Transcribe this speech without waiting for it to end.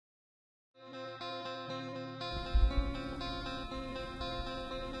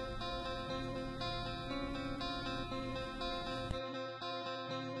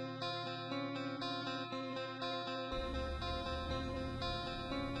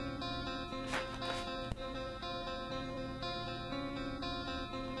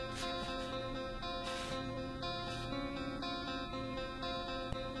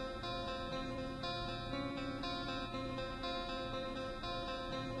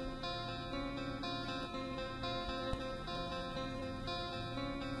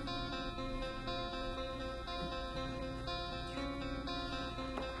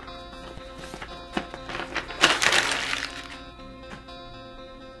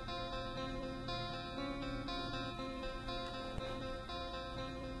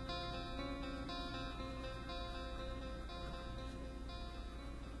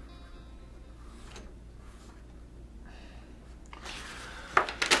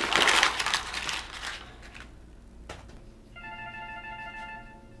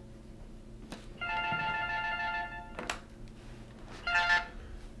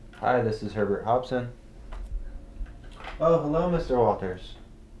Hi, this is Herbert Hobson. Oh, hello, Mr. Walters.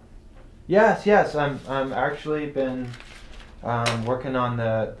 Yes, I'm actually been working on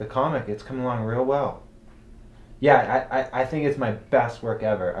the comic. It's coming along real well. Yeah, I think it's my best work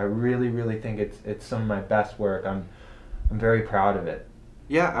ever. I really think it's some of my best work. I'm very proud of it.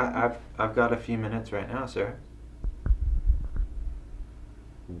 Yeah, I've got a few minutes right now, sir.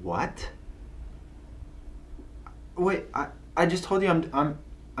 What? Wait, I just told you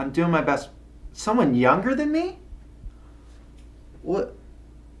I'm doing my best. Someone younger than me? What?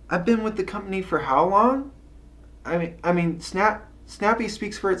 I've been with the company for how long? I mean, Snappy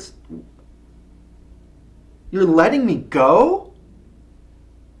speaks for its. You're letting me go?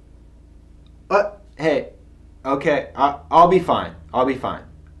 Hey, okay, I'll be fine. I'll be fine.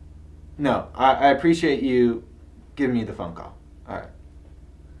 No, I appreciate you giving me the phone call. All right,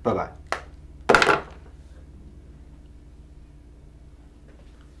 bye bye.